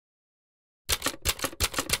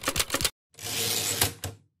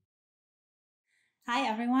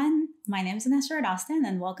everyone. My name is Vanessa Austin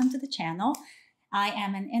and welcome to the channel. I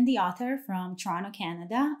am an indie author from Toronto,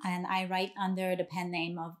 Canada, and I write under the pen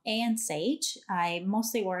name of A. Sage. I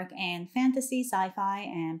mostly work in fantasy, sci-fi,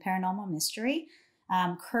 and paranormal mystery.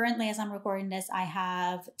 Currently, as I'm recording this, I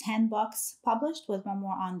have 10 books published with one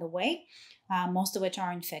more on the way, most of which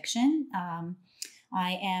are in fiction.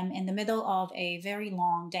 I am in the middle of a very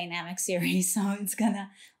long dynamic series, so it's gonna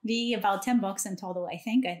be about 10 books in total, I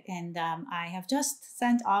think. And I have just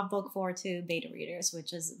sent off book 4 to beta readers,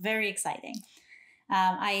 which is very exciting.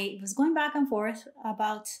 I was going back and forth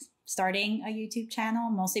about starting a YouTube channel,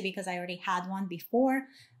 mostly because I already had one before,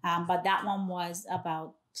 but that one was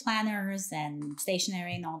about planners and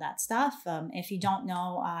stationery and all that stuff. If you don't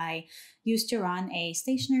know, I used to run a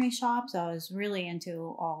stationery shop, so I was really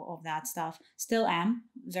into all of that stuff. Still am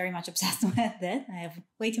very much obsessed with it. I have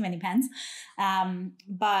way too many pens.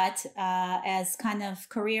 But as kind of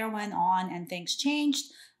career went on and things changed,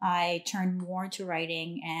 I turned more to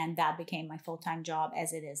writing, and that became my full-time job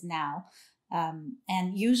as it is now.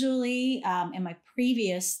 And usually in my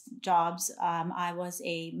previous jobs, I was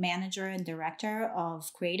a manager and director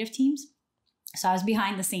of creative teams. So I was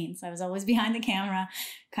behind the scenes. I was always behind the camera,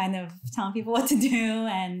 kind of telling people what to do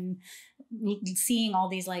and seeing all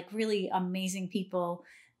these like really amazing people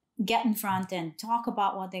get in front and talk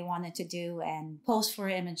about what they wanted to do and post for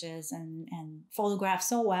images and photograph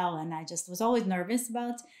so well. And I just was always nervous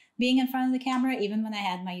about being in front of the camera. Even when I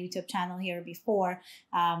had my YouTube channel here before,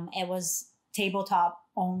 it was tabletop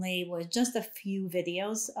only with just a few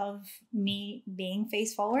videos of me being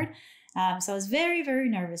face forward. So I was very, very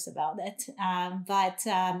nervous about it. But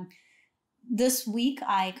this week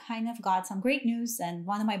I kind of got some great news, and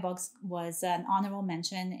one of my books was an honorable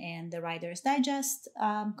mention in the Writer's Digest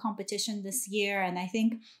competition this year. And I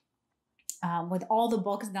think with all the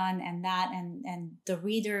books done and that and the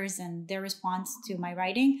readers and their response to my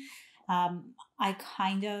writing, I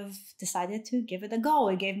kind of decided to give it a go.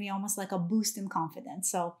 It gave me almost like a boost in confidence.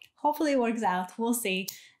 So hopefully it works out. We'll see.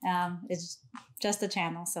 It's just a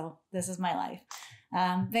channel, so this is my life.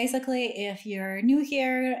 Basically, if you're new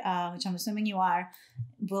here, which I'm assuming you are,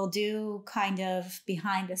 we'll do kind of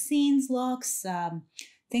behind the scenes looks,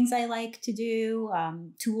 things I like to do,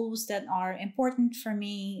 tools that are important for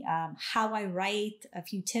me, how I write, a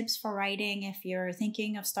few tips for writing if you're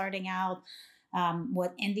thinking of starting out,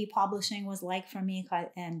 what indie publishing was like for me,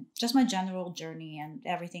 and just my general journey and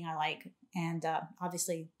everything I like. And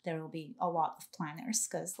obviously there will be a lot of planners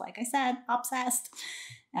because, like I said, obsessed.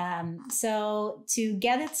 So to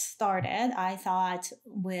get it started, I thought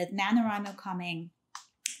with NaNoWriMo coming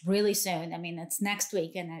really soon, I mean, it's next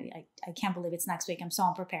week, and I can't believe it's next week. I'm so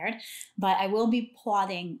unprepared, but I will be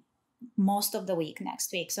plotting most of the week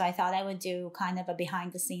next week. So I thought I would do kind of a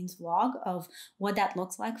behind the scenes vlog of what that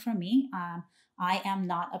looks like for me. I am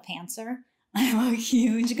not a pantser. I'm a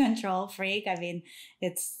huge control freak. I mean,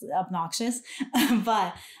 it's obnoxious,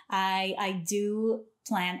 but I do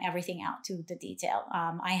plan everything out to the detail.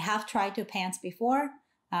 I have tried to pants before,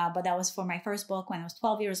 but that was for my first book when I was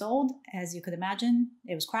 12 years old. As you could imagine,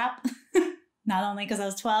 it was crap. Not only because I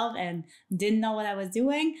was 12 and didn't know what I was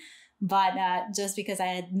doing, but just because I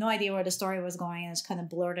had no idea where the story was going, and just kind of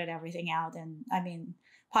blurted everything out. And I mean,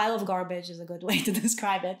 pile of garbage is a good way to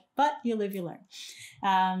describe it, but you live, you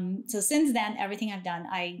learn. So since then, everything I've done,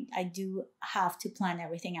 I do have to plan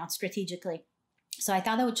everything out strategically. So I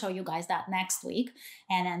thought I would show you guys that next week.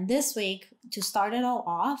 And then this week, to start it all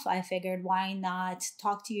off, I figured why not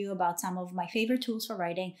talk to you about some of my favorite tools for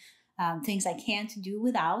writing, things I can't do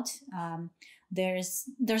without. There's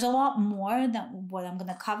a lot more than what I'm going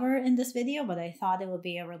to cover in this video, but I thought it would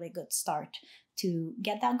be a really good start to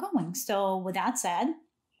get that going. So with that said,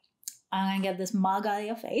 I'm going to get this mug out of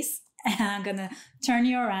your face, and I'm going to turn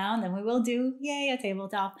you around, and we will do, yay, a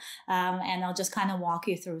tabletop. And I'll just kind of walk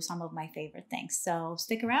you through some of my favorite things. So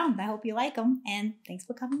stick around. I hope you like them, and thanks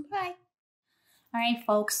for coming by. All right,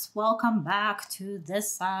 folks, welcome back to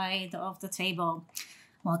this side of the table.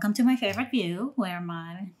 Welcome to my favorite view, where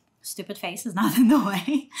my stupid face is not in the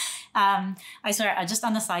way. I swear, just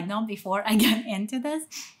on a side note, before I get into this,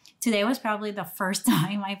 today was probably the first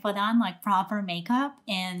time I put on like proper makeup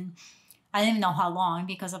in I don't even know how long,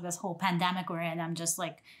 because of this whole pandemic we're in. I'm just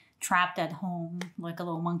like trapped at home like a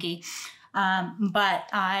little monkey. But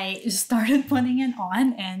I started putting it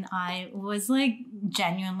on, and I was like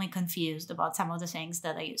genuinely confused about some of the things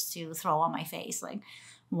that I used to throw on my face. Like,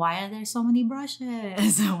 why are there so many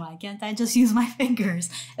brushes? Why can't I just use my fingers?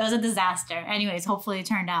 It was a disaster. Anyways, hopefully it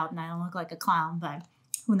turned out and I don't look like a clown, but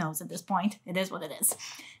who knows at this point? It is what it is.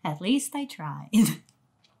 At least I tried.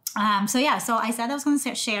 So I said I was going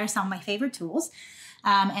to share some of my favorite tools.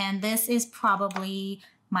 And this is probably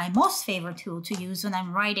my most favorite tool to use when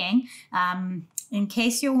I'm writing. In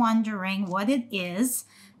case you're wondering what it is,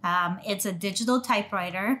 it's a digital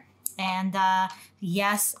typewriter. And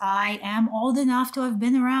yes, I am old enough to have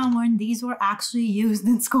been around when these were actually used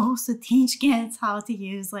in schools to teach kids how to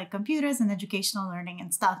use like computers and educational learning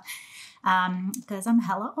and stuff. Because I'm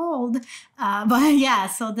hella old. But yeah,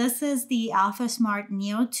 so this is the Alpha Smart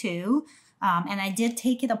Neo 2. And I did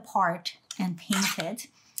take it apart and paint it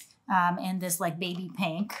in this like baby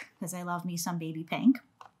pink, because I love me some baby pink.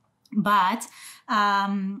 But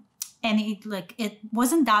and it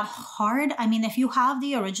wasn't that hard. I mean, if you have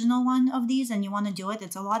the original one of these and you want to do it,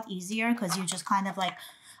 it's a lot easier because you just kind of like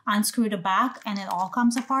unscrew the back and it all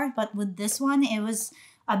comes apart. But with this one, it was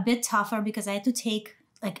a bit tougher because I had to take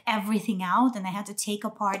like everything out, and I had to take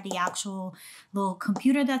apart the actual little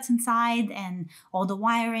computer that's inside and all the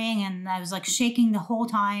wiring, and I was like shaking the whole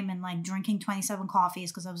time and like drinking 27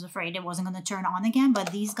 coffees because I was afraid it wasn't going to turn on again.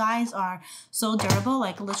 But these guys are so durable,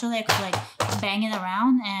 like literally I could like bang it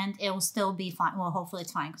around and it will still be fine. Well, hopefully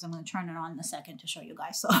it's fine because I'm going to turn it on in a second to show you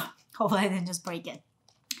guys, so hopefully I didn't just break it.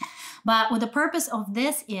 But what the purpose of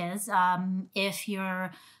this is, if you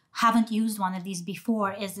haven't used one of these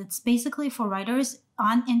before, is it's basically for writers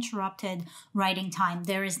uninterrupted writing time.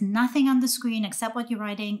 There is nothing on the screen except what you're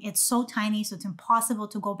writing. It's so tiny, so it's impossible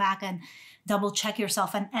to go back and double check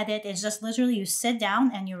yourself and edit. It's just literally you sit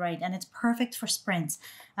down and you write, and it's perfect for sprints.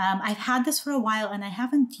 I've had this for a while and I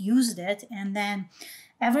haven't used it, and then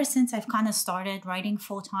ever since I've kind of started writing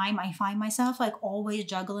full time, I find myself like always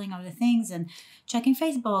juggling other things and checking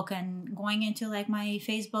Facebook and going into like my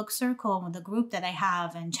Facebook circle with the group that I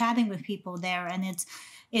have and chatting with people there, and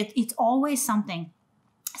it's always something.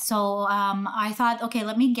 So I thought, okay,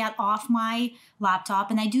 let me get off my laptop,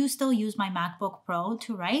 and I do still use my MacBook Pro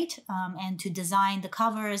to write and to design the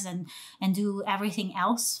covers and do everything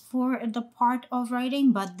else for the part of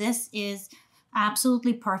writing. But this is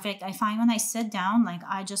absolutely perfect. I find when I sit down, like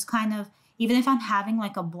I just kind of, even if I'm having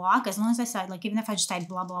like a block, as long as I said, like even if I just type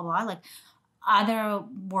blah, blah, blah, like other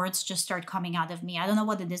words just start coming out of me. I don't know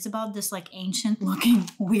what it is about this like ancient looking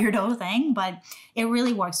weirdo thing, but it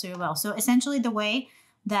really works really well. So essentially the way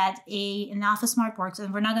that an Alpha Smart works,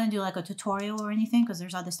 and we're not going to do like a tutorial or anything because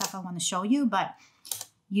there's other stuff I want to show you, but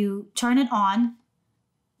you turn it on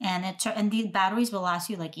and the batteries will last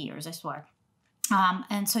you like years, I swear.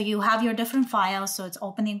 And so you have your different files. So it's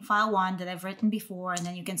opening file 1 that I've written before, and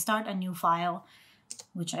then you can start a new file,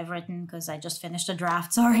 which I've written because I just finished a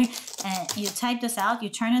draft, sorry. And you type this out, you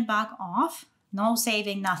turn it back off, no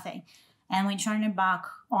saving, nothing. And when you turn it back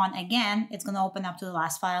on again, it's going to open up to the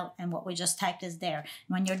last file, and what we just typed is there.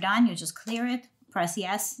 When you're done, you just clear it, press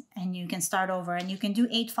yes, and you can start over, and you can do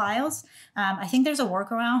 8 files. I think there's a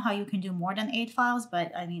workaround how you can do more than 8 files,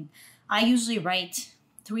 but I mean, I usually write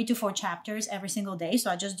 3 to 4 chapters every single day. So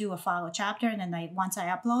I just do a file a chapter, and then once I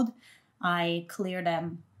upload, I clear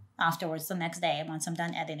them afterwards the next day once I'm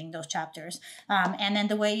done editing those chapters. And then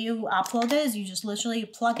the way you upload it is you just literally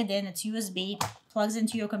plug it in. It's USB, plugs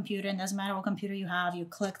into your computer, and doesn't matter what computer you have. You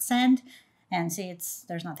click send, and see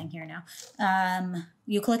there's nothing here now.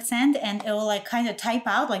 You click send, and it will like kind of type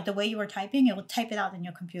out like the way you were typing. It will type it out in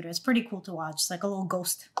your computer. It's pretty cool to watch. It's like a little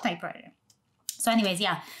ghost typewriter. So anyways,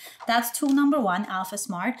 yeah, that's tool number 1, Alpha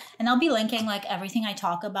Smart. And I'll be linking like everything I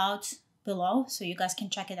talk about below so you guys can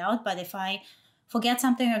check it out. But if I forget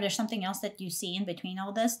something or there's something else that you see in between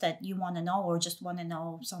all this that you want to know, or just want to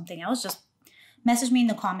know something else, just message me in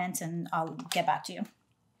the comments and I'll get back to you.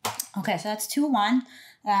 Okay, so that's tool 1.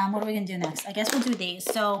 What are we going to do next? I guess we'll do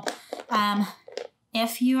these. So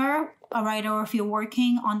if you're a writer or if you're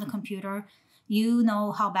working on the computer, you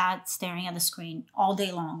know how bad staring at the screen all day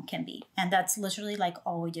long can be. And that's literally like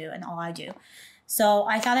all we do and all I do. So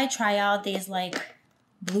I thought I'd try out these like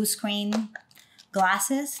blue screen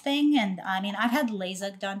glasses thing. And I mean, I've had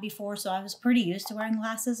LASIK done before, so I was pretty used to wearing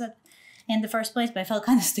glasses in the first place, but I felt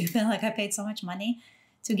kind of stupid. Like I paid so much money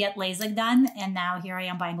to get LASIK done, and now here I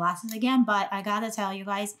am buying glasses again. But I gotta tell you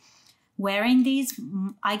guys, wearing these,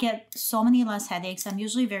 I get so many less headaches. I'm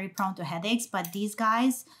usually very prone to headaches, but these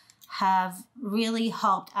guys have really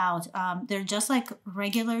helped out. They're just like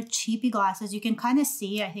regular cheapy glasses. You can kind of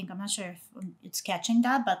see, I think, I'm not sure if it's catching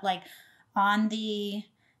that, but like on the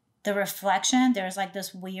reflection, there's like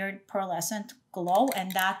this weird pearlescent glow,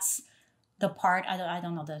 and that's the part, I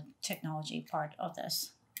don't know the technology part of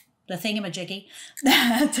this, the thingamajiggy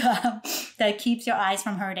that keeps your eyes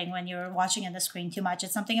from hurting when you're watching on the screen too much.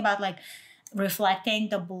 It's something about like reflecting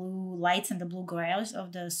the blue lights and the blue grays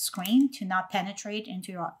of the screen to not penetrate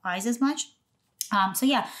into your eyes as much. So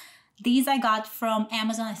yeah, These I got from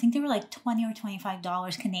Amazon. I think they were like $20 or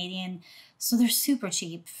 $25 Canadian. So they're super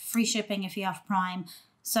cheap. Free shipping if you have Prime.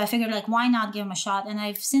 So I figured like, why not give them a shot? And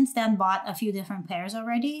I've since then bought a few different pairs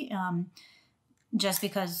already. Just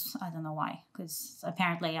because, I don't know why. Because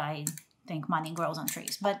apparently I think money grows on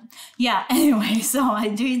trees. But yeah, anyway, so I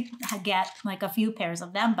do get like a few pairs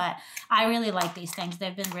of them. But I really like these things.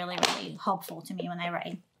 They've been really, really helpful to me when I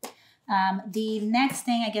write. The next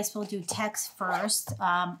thing, I guess we'll do text first,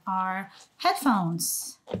 are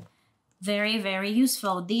headphones. Very, very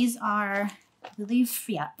useful. These are, I believe,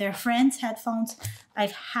 yeah, they're Friends headphones.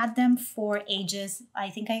 I've had them for ages. I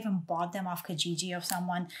think I even bought them off Kijiji of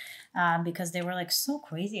someone because they were like so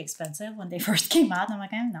crazy expensive when they first came out. And I'm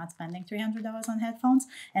like, I'm not spending $300 on headphones.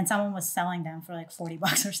 And someone was selling them for like 40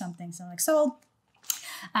 bucks or something. So I'm like, sold.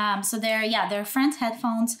 So they're Friends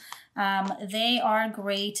headphones. They are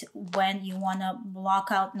great when you want to block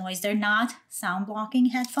out noise. They're not sound blocking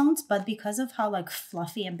headphones, but because of how like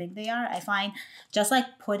fluffy and big they are, I find just like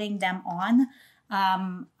putting them on,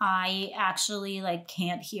 I actually like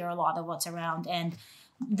can't hear a lot of what's around. And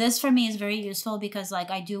this for me is very useful because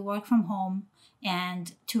like I do work from home,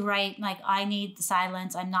 and to write, like I need the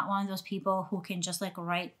silence. I'm not one of those people who can just like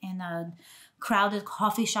write in a crowded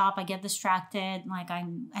coffee shop. I get distracted. Like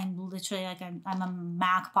I'm literally like I'm a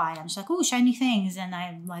magpie. I'm just like, oh, shiny things, and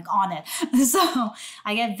I'm like on it. So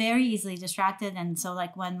I get very easily distracted. And so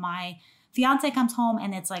like when my fiance comes home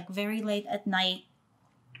and it's like very late at night,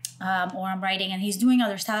 or I'm writing and he's doing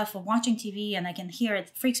other stuff or watching TV and I can hear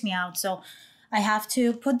it, freaks me out. So I have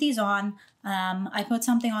to put these on. I put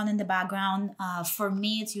something on in the background. For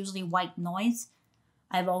me, it's usually white noise.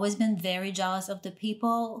 I've always been very jealous of the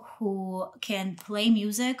people who can play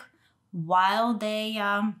music while they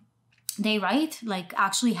write, like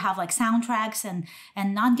actually have like soundtracks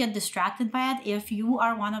and not get distracted by it. If you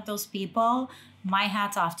are one of those people, my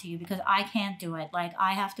hat's off to you, because I can't do it. Like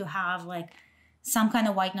I have to have like some kind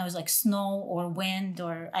of white noise, like snow or wind,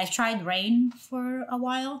 or I've tried rain for a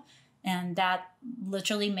while. And that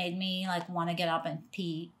literally made me like want to get up and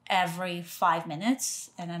pee every 5 minutes.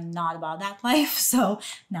 And I'm not about that life. So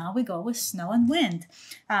now we go with snow and wind.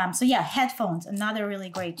 So yeah, headphones, another really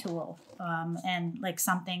great tool. And like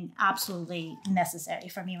something absolutely necessary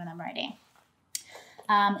for me when I'm writing.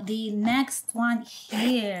 The next one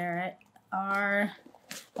here are,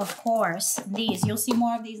 of course, these. You'll see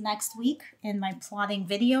more of these next week in my plotting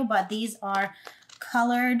video. But these are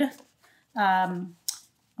colored...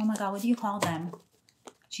 oh my God, what do you call them?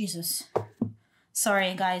 Jesus.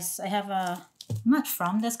 Sorry, guys. I'm not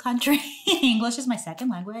from this country. English is my second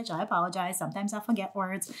language. I apologize. Sometimes I forget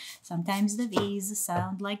words. Sometimes the V's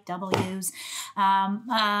sound like W's.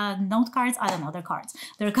 Note cards. I don't know. They're cards.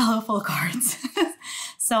 They're colorful cards.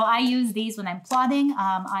 So I use these when I'm plotting.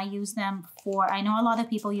 I use them for, I know a lot of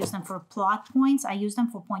people use them for plot points. I use them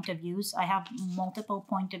for point of views. I have multiple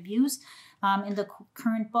point of views. In the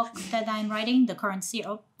current book that I'm writing, the current series,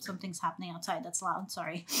 oh, something's happening outside, that's loud,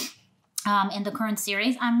 sorry. In the current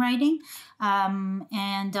series I'm writing,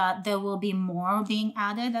 and there will be more being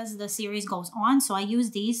added as the series goes on. So I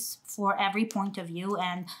use these for every point of view,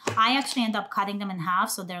 and I actually end up cutting them in half,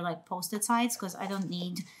 so they're like post-it sides, because I don't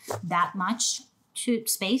need that much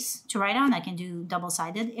space to write on. I can do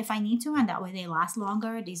double-sided if I need to, and that way they last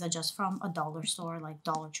longer. These are just from a dollar store, like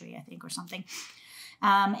Dollar Tree, I think, or something.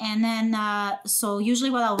 And then, so usually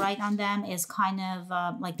what I'll write on them is kind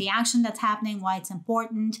of like the action that's happening, why it's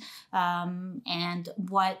important, and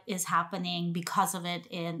what is happening because of it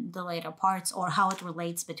in the later parts, or how it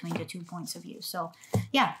relates between the 2 points of view. So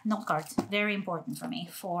yeah, note cards, very important for me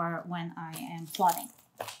for when I am plotting.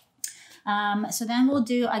 So then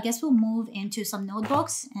I guess we'll move into some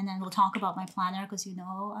notebooks, and then we'll talk about my planner, because you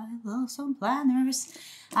know I love some planners.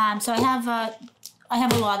 So I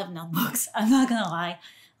have a lot of notebooks. I'm not gonna lie.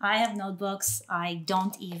 I have notebooks I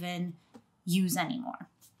don't even use anymore.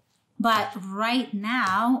 But right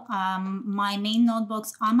now, my main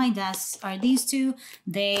notebooks on my desk are these two.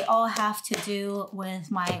 They all have to do with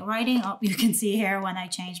my writing. Oh, you can see here when I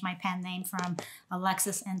changed my pen name from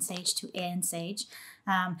Alexis N. Sage to A.N. Sage.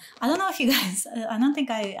 I don't know if you guys, I don't think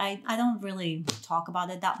I don't really talk about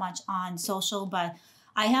it that much on social, but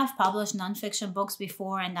I have published nonfiction books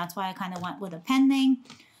before, and that's why I kind of went with a pen name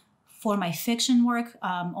for my fiction work.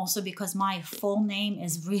 Also because my full name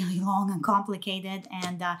is really long and complicated,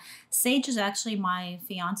 and Sage is actually my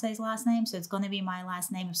fiance's last name, so it's going to be my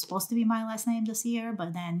last name. It's supposed to be my last name this year,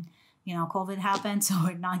 but then, you know, COVID happened, so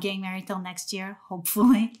we're not getting married till next year,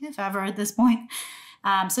 hopefully, if ever at this point.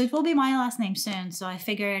 So it will be my last name soon. So I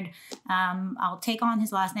figured I'll take on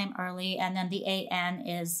his last name early. And then the A-N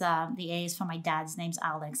is, the A is for my dad's name's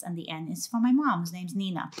Alex, and the N is for my mom's name's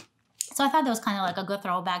Nina. So I thought that was kind of like a good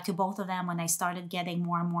throwback to both of them when I started getting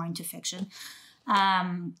more and more into fiction.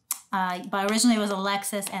 But originally it was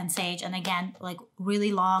Alexis and Sage, and again, like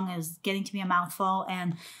really long, is getting to be a mouthful,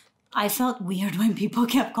 and I felt weird when people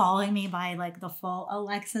kept calling me by like the full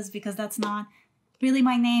Alexis, because that's not really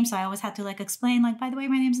my name. So I always had to like explain, like, by the way,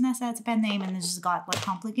 my name's Nessa, it's a pen name, and it just got like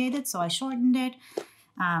complicated, so I shortened it.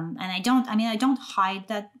 And I don't hide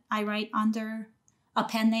that I write under a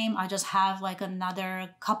pen name. I just have like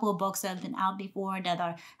another couple of books that have been out before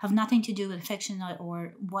that have nothing to do with fiction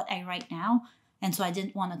or what I write now. And so I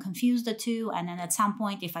didn't want to confuse the two. And then at some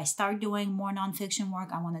point, if I start doing more nonfiction work,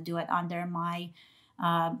 I want to do it under my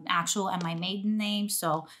actual and my maiden name.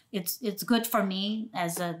 So it's good for me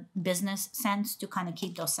as a business sense to kind of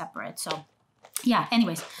keep those separate. So yeah,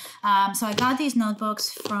 anyways, so I got these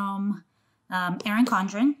notebooks from Erin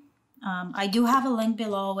Condren. I do have a link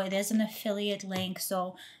below. It is an affiliate link.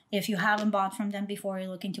 So if you haven't bought from them before, you're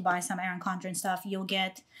looking to buy some Erin Condren stuff, you'll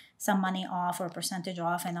get some money off or a percentage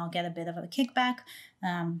off, and I'll get a bit of a kickback.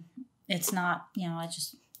 It's not,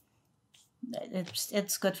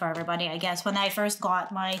 it's good for everybody, I guess. When I first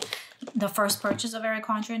got the first purchase of Erin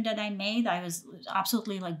Condren that I made, I was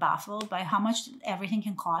absolutely like baffled by how much everything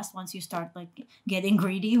can cost once you start like getting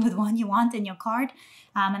greedy with what you want in your cart.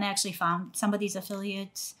 And I actually found somebody's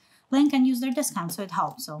affiliate link and use their discount, so it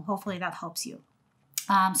helps. So hopefully that helps you.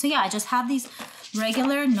 So yeah, I just have these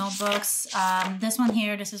regular notebooks. This one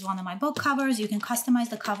here, this is one of my book covers. You can customize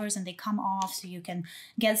the covers and they come off, so you can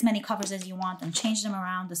get as many covers as you want and change them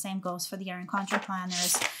around. The same goes for the Erin Condren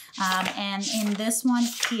planners. And in this one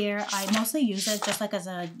here, I mostly use it just like as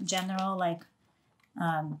a general like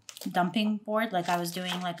dumping board. Like I was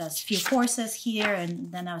doing like a few courses here,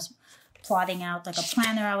 and then I was plotting out like a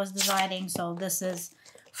planner I was designing. So this is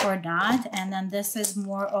for that. And then this is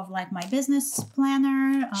more of like my business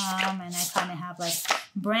planner, and I kind of have like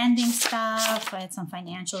branding stuff. I had some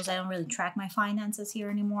financials. I don't really track my finances here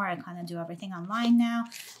anymore. I kind of do everything online now,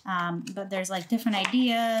 but there's like different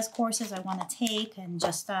ideas, courses I want to take, and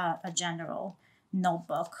just a general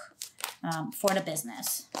notebook for the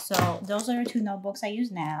business. So those are the two notebooks I use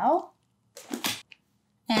now.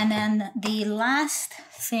 And then the last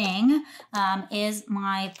thing is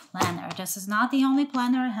my planner. This is not the only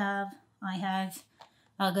planner I have. I have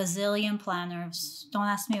a gazillion planners. Don't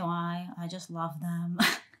ask me why. I just love them.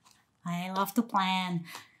 I love to plan.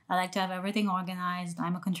 I like to have everything organized.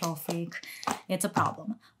 I'm a control freak. It's a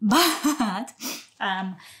problem. But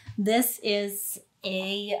this is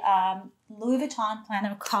a Louis Vuitton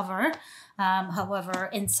planner cover. However,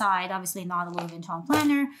 inside, obviously not a Louis Vuitton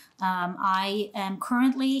planner. I am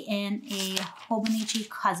currently in a Hobonichi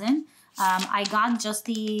Cousin. I got just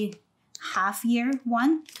the half-year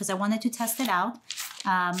one because I wanted to test it out.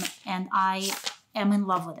 And I am in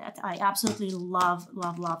love with it. I absolutely love,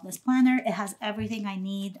 love, love this planner. It has everything I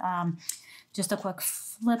need. Just a quick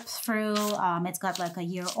flip through. It's got like a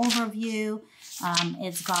year overview.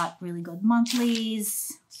 It's got really good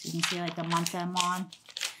monthlies. So you can see like the month I'm on.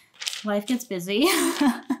 Life gets busy.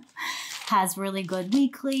 Has really good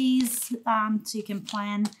weeklies. So you can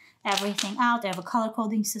plan everything out. I have a color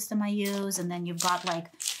coding system I use. And then you've got like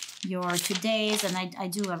your todays. And I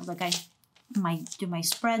do have like, I do my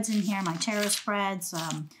spreads in here, my tarot spreads.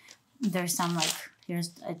 There's some like,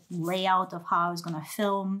 here's a layout of how I was going to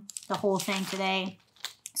film the whole thing today.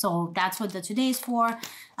 So that's what the today's for.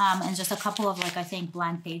 And just a couple of like, I think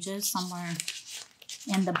blank pages somewhere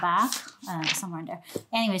in the back, somewhere in there.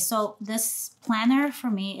 Anyway, so this planner for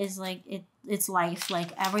me is like, it's life. Like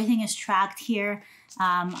everything is tracked here.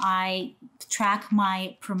 I track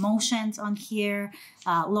my promotions on here,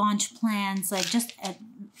 launch plans, like just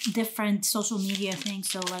different social media things.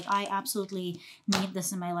 So like I absolutely need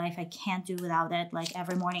this in my life. I can't do without it. Like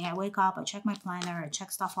every morning I wake up, I check my planner, I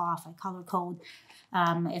check stuff off, I color code.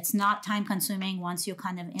 It's not time consuming once you're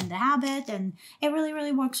kind of in the habit, and it really,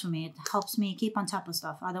 really works for me. It helps me keep on top of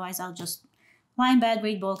stuff. Otherwise I'll just lie in bed,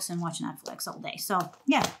 read books, and watch Netflix all day. So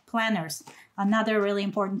yeah, planners, another really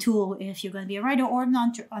important tool if you're going to be a writer or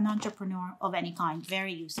an entrepreneur of any kind.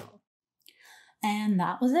 Very useful. And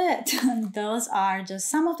that was it. Those are just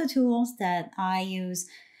some of the tools that I use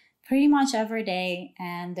pretty much every day,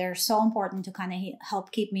 and they're so important to kind of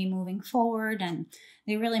help keep me moving forward, and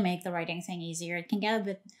they really make the writing thing easier. It can get a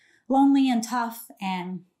bit lonely and tough,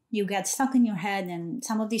 and you get stuck in your head, and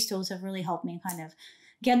some of these tools have really helped me kind of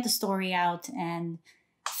get the story out and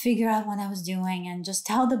figure out what I was doing and just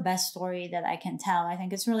tell the best story that I can tell. I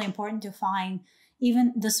think it's really important to find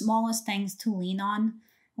even the smallest things to lean on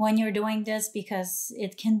when you're doing this, because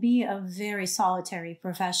it can be a very solitary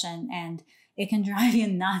profession and it can drive you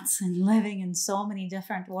nuts and living in so many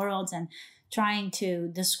different worlds and trying to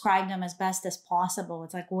describe them as best as possible.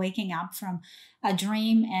 It's like waking up from a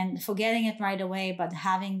dream and forgetting it right away, but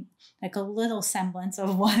having like a little semblance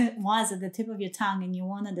of what it was at the tip of your tongue, and you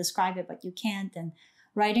want to describe it, but you can't. And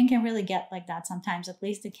writing can really get like that sometimes, at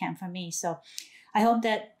least it can for me. So I hope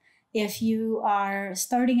that if you are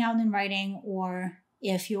starting out in writing, or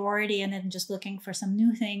if you're already in it and just looking for some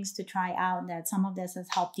new things to try out, that some of this has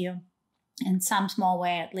helped you in some small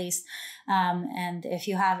way at least. And if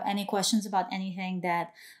you have any questions about anything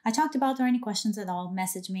that I talked about, or any questions at all,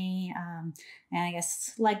 message me. And I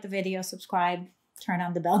guess like the video, subscribe, turn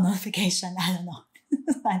on the bell notification. I don't know.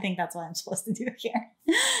 I think that's what I'm supposed to do here.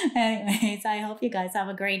 Anyways, I hope you guys have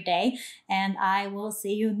a great day, and I will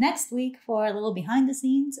see you next week for a little behind the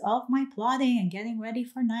scenes of my plotting and getting ready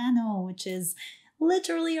for Nano, which is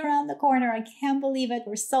literally around the corner. I can't believe it.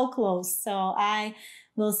 We're so close. So I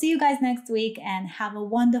will see you guys next week, and have a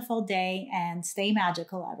wonderful day and stay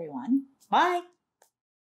magical, everyone. Bye.